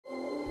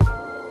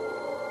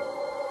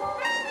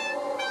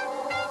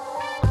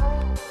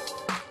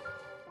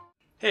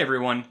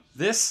everyone,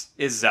 this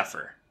is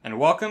Zephyr, and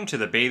welcome to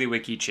the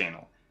Bailiwiki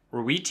channel,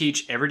 where we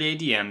teach everyday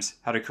DMs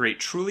how to create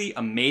truly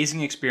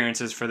amazing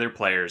experiences for their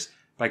players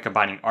by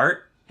combining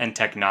art and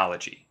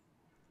technology.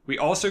 We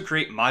also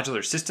create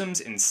modular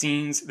systems and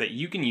scenes that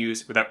you can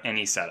use without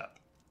any setup.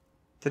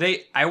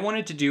 Today, I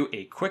wanted to do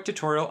a quick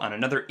tutorial on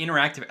another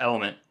interactive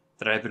element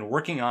that I've been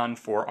working on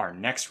for our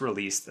next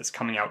release that's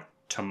coming out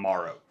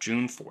tomorrow,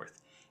 June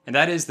 4th. And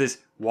that is this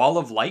wall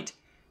of light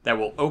that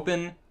will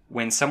open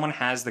when someone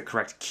has the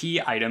correct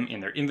key item in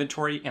their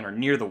inventory and are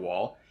near the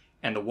wall,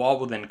 and the wall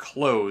will then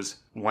close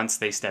once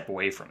they step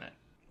away from it.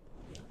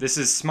 This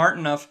is smart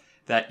enough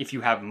that if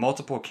you have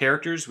multiple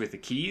characters with the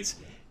keys,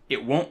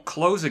 it won't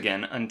close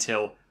again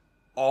until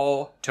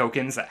all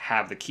tokens that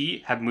have the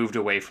key have moved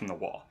away from the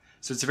wall.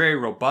 So it's a very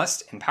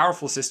robust and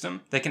powerful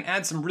system that can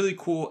add some really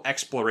cool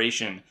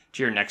exploration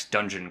to your next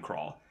dungeon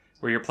crawl,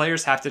 where your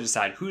players have to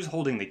decide who's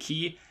holding the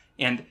key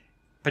and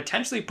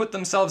potentially put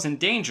themselves in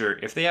danger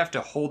if they have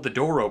to hold the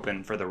door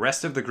open for the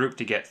rest of the group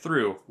to get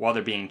through while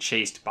they're being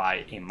chased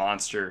by a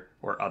monster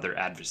or other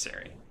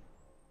adversary.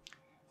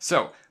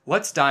 So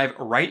let's dive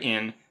right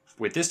in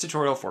with this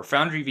tutorial for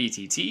Foundry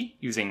VTT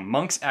using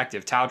Monk's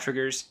active tile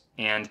triggers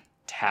and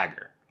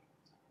Tagger.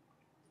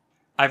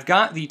 I've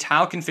got the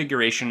tile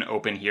configuration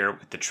open here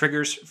with the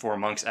triggers for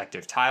Monk's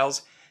active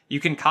tiles. You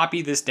can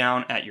copy this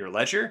down at your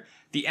leisure.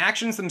 The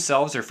actions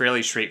themselves are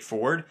fairly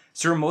straightforward,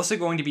 so we're mostly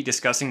going to be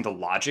discussing the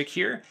logic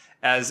here,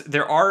 as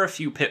there are a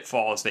few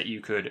pitfalls that you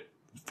could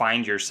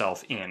find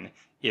yourself in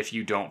if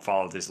you don't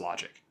follow this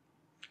logic.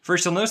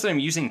 First, you'll notice that I'm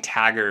using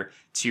Tagger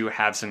to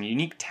have some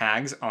unique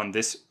tags on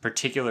this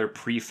particular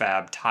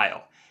prefab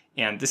tile.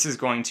 And this is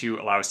going to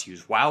allow us to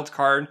use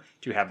wildcard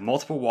to have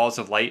multiple walls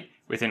of light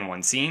within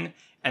one scene.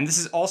 And this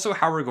is also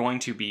how we're going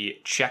to be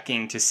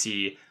checking to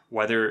see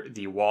whether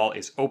the wall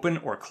is open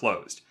or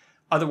closed.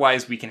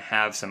 Otherwise, we can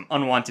have some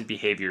unwanted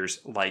behaviors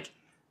like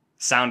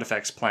sound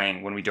effects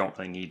playing when we don't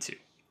really need to.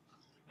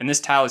 And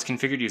this tile is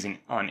configured using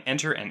on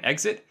enter and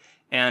exit.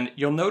 And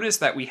you'll notice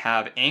that we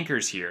have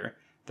anchors here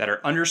that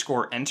are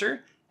 _enter.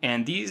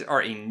 And these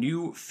are a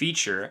new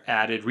feature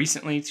added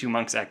recently to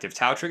Monk's active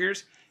tile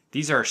triggers.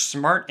 These are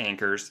smart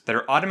anchors that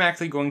are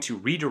automatically going to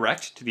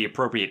redirect to the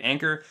appropriate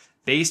anchor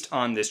based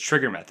on this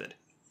trigger method.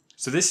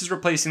 So this is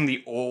replacing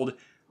the old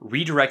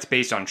redirect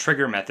based on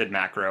trigger method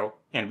macro,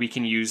 and we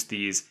can use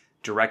these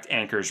direct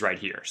anchors right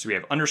here. So we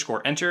have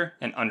 _enter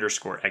and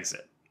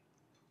 _exit.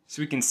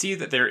 So we can see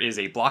that there is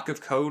a block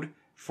of code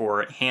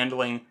for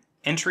handling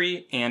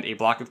entry and a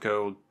block of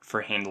code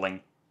for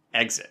handling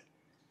exit.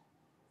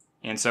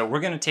 And so we're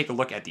going to take a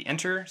look at the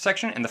enter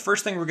section, and the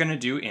first thing we're going to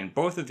do in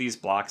both of these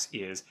blocks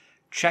is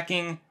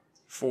checking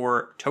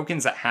for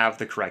tokens that have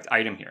the correct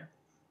item here.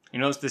 You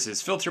notice this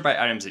is filtered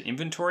by items in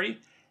inventory,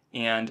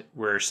 and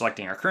we're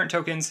selecting our current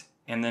tokens,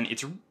 and then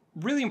it's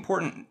really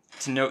important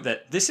to note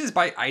that this is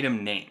by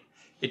item name.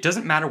 It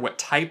doesn't matter what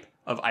type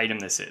of item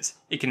this is.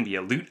 It can be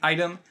a loot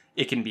item,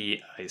 it can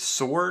be a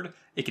sword,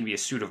 it can be a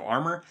suit of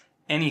armor,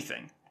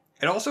 anything.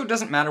 It also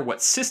doesn't matter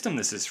what system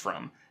this is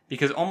from,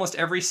 because almost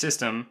every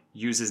system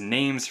uses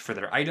names for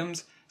their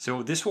items,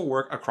 so this will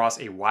work across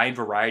a wide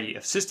variety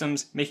of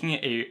systems, making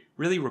it a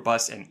really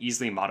robust and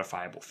easily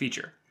modifiable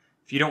feature.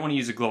 If you don't want to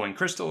use a glowing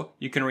crystal,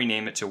 you can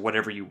rename it to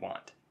whatever you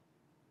want.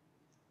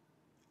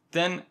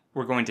 Then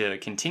we're going to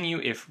continue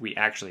if we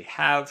actually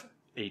have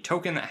a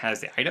token that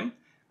has the item.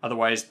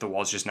 Otherwise, the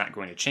wall's just not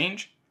going to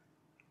change.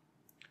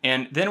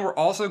 And then we're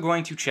also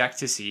going to check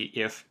to see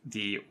if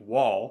the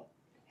wall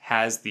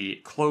has the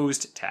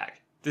closed tag.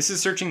 This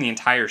is searching the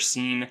entire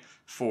scene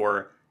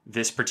for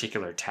this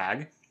particular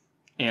tag.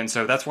 And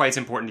so that's why it's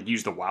important to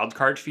use the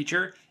wildcard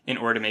feature in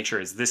order to make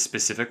sure it's this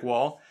specific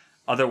wall.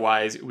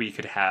 Otherwise, we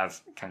could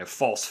have kind of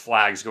false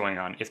flags going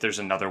on if there's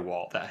another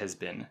wall that has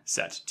been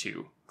set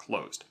to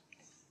closed.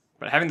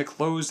 But having the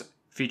closed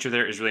feature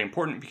there is really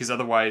important because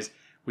otherwise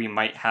we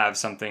might have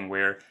something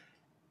where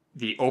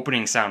the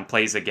opening sound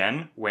plays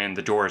again when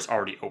the door is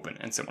already open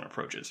and someone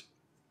approaches.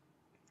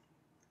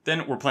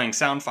 Then we're playing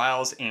sound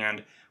files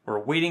and we're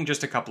waiting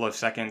just a couple of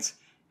seconds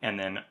and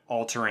then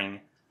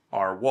altering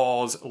our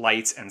walls,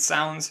 lights, and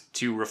sounds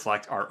to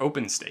reflect our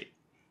open state.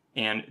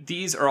 And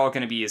these are all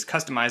going to be as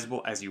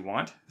customizable as you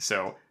want,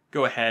 so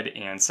go ahead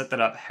and set that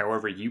up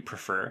however you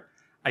prefer.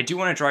 I do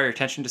want to draw your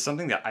attention to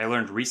something that I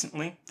learned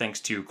recently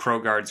thanks to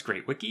Krogard's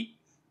great wiki,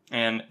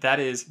 and that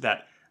is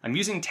that I'm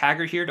using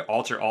Tagger here to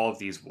alter all of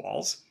these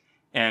walls,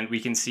 and we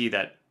can see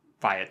that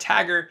via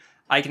Tagger,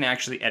 I can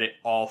actually edit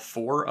all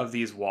 4 of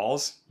these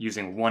walls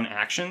using one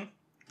action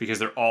because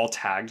they're all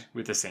tagged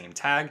with the same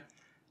tag.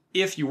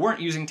 If you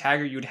weren't using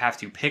Tagger, you'd have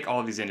to pick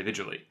all of these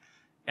individually.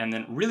 And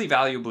then really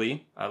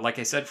valuably, like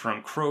I said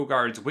from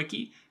Krogard's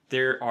wiki,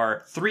 there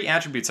are 3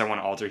 attributes I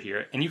want to alter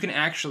here, and you can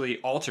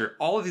actually alter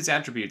all of these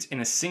attributes in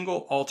a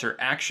single alter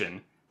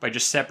action by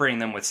just separating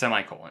them with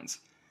semicolons.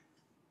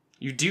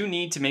 You do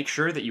need to make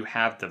sure that you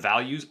have the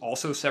values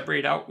also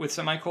separated out with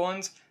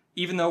semicolons.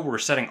 Even though we're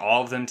setting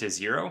all of them to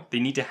 0, they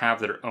need to have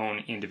their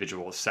own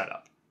individual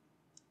setup.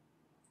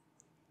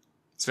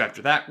 So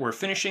after that, we're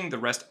finishing the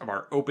rest of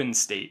our open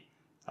state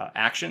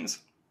actions.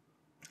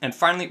 And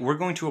finally, we're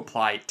going to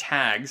apply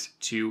tags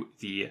to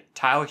the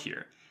tile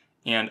here.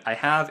 And I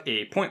have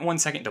a 0.1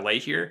 second delay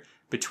here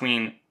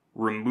between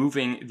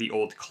removing the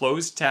old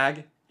closed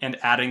tag and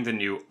adding the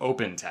new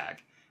open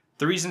tag.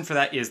 The reason for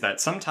that is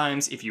that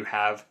sometimes if you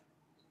have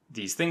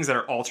these things that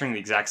are altering the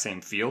exact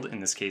same field, in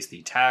this case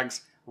the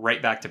tags,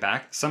 right back to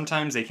back,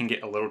 sometimes they can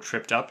get a little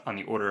tripped up on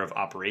the order of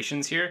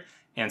operations here,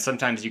 and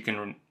sometimes you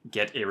can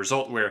get a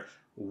result where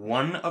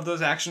one of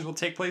those actions will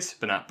take place,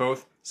 but not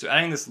both. So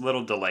adding this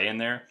little delay in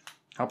there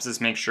helps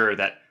us make sure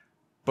that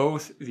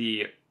both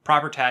the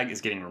proper tag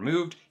is getting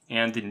removed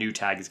and the new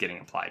tag is getting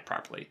applied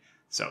properly.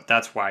 So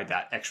that's why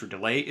that extra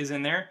delay is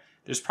in there.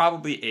 There's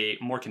probably a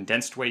more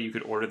condensed way you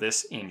could order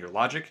this in your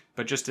logic,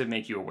 but just to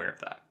make you aware of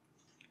that.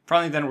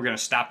 Finally, then we're going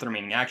to stop the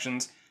remaining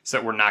actions so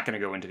that we're not going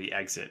to go into the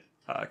exit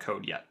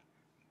code yet.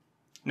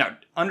 Now,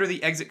 under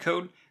the exit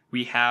code,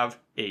 we have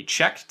a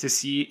check to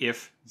see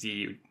if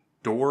the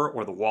door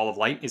or the wall of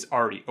light is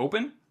already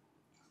open.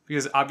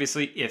 Because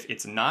obviously, if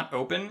it's not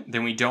open,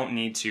 then we don't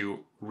need to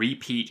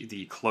repeat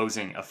the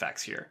closing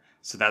effects here.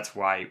 So that's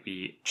why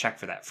we check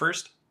for that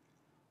first.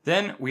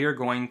 Then we are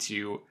going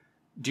to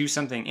do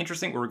something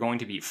interesting. We're going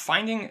to be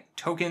finding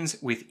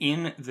tokens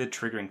within the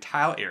triggering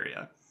tile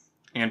area.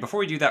 And before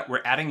we do that,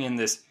 we're adding in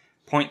this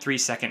 0.3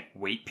 second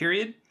wait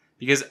period,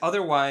 because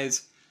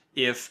otherwise,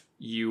 if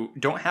you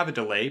don't have a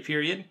delay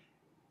period,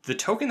 the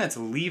token that's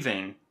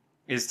leaving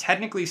is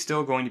technically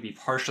still going to be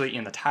partially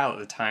in the tile at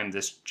the time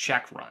this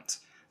check runs.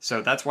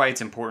 So that's why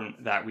it's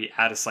important that we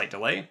add a slight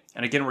delay.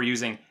 And again, we're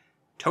using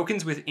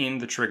tokens within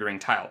the triggering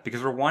tile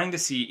because we're wanting to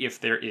see if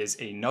there is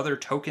another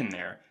token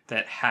there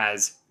that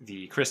has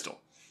the crystal.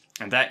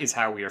 And that is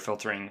how we are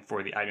filtering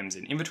for the items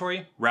in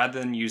inventory. Rather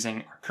than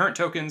using our current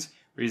tokens,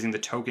 we're using the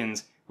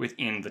tokens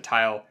within the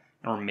tile,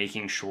 and we're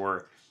making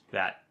sure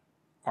that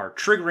our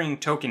triggering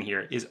token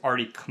here is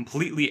already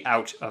completely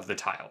out of the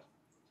tile.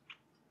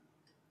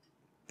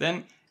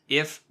 Then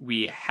if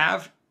we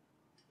have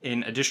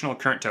an additional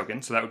current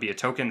token, so that would be a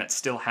token that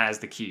still has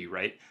the key,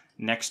 right,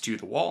 next to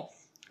the wall,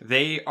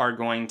 they are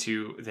going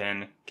to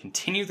then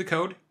continue the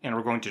code, and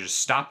we're going to just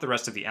stop the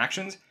rest of the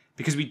actions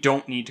because we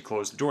don't need to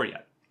close the door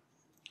yet.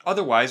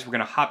 Otherwise, we're going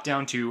to hop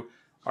down to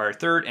our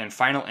third and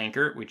final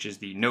anchor, which is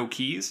the no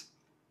keys,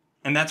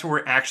 and that's where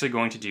we're actually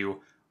going to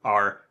do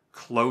our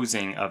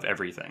closing of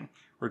everything.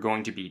 We're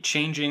going to be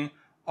changing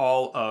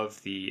all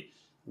of the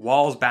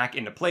walls back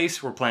into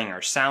place. We're playing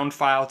our sound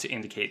file to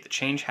indicate the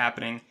change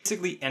happening.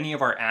 Basically, any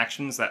of our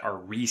actions that are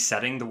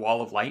resetting the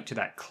wall of light to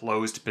that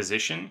closed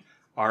position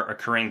are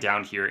occurring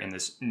down here in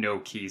this no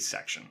keys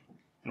section.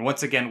 And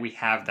once again, we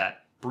have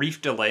that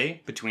brief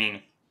delay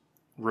between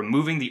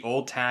removing the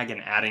old tag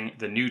and adding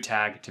the new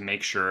tag to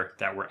make sure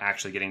that we're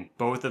actually getting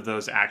both of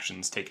those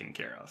actions taken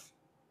care of.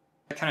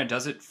 That kind of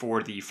does it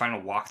for the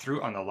final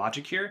walkthrough on the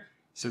logic here.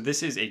 So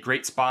this is a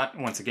great spot,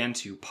 once again,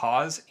 to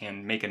pause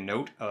and make a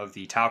note of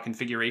the tile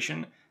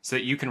configuration so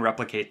that you can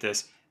replicate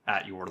this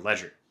at your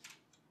leisure.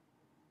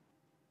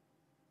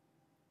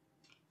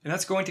 And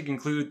that's going to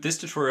conclude this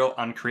tutorial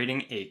on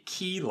creating a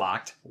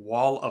key-locked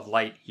wall of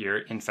light here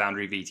in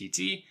Foundry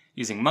VTT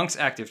using Monk's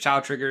active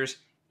tile triggers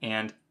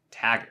and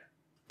Tagger.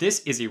 This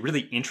is a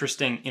really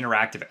interesting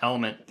interactive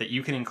element that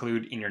you can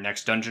include in your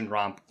next dungeon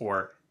romp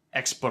or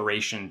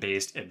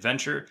exploration-based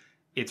adventure.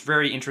 It's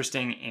very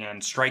interesting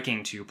and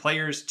striking to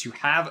players to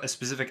have a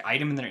specific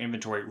item in their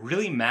inventory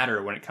really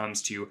matter when it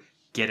comes to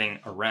getting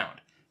around.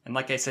 And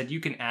like I said, you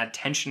can add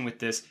tension with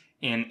this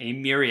in a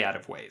myriad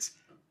of ways,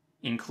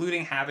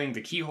 including having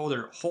the key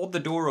holder hold the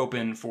door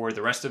open for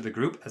the rest of the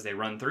group as they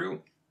run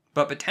through,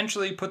 but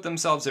potentially put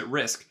themselves at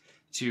risk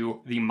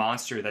to the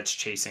monster that's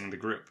chasing the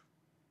group.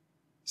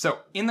 So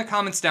in the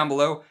comments down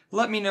below,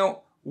 let me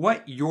know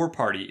what your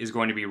party is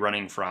going to be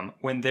running from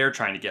when they're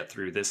trying to get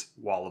through this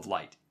wall of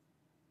light.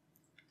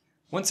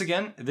 Once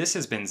again, this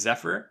has been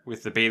Zephyr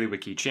with the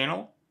Bailiwiki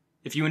channel.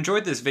 If you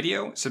enjoyed this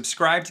video,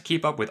 subscribe to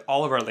keep up with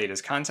all of our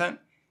latest content,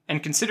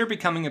 and consider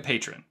becoming a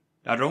patron.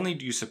 Not only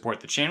do you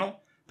support the channel,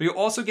 but you'll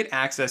also get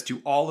access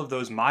to all of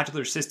those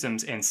modular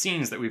systems and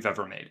scenes that we've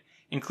ever made,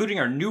 including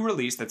our new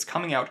release that's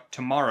coming out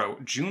tomorrow,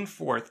 June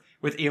 4th,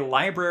 with a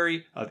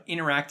library of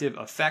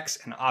interactive effects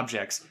and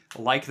objects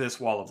like this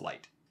wall of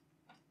light.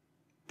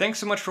 Thanks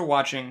so much for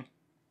watching,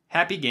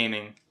 happy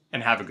gaming,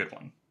 and have a good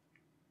one.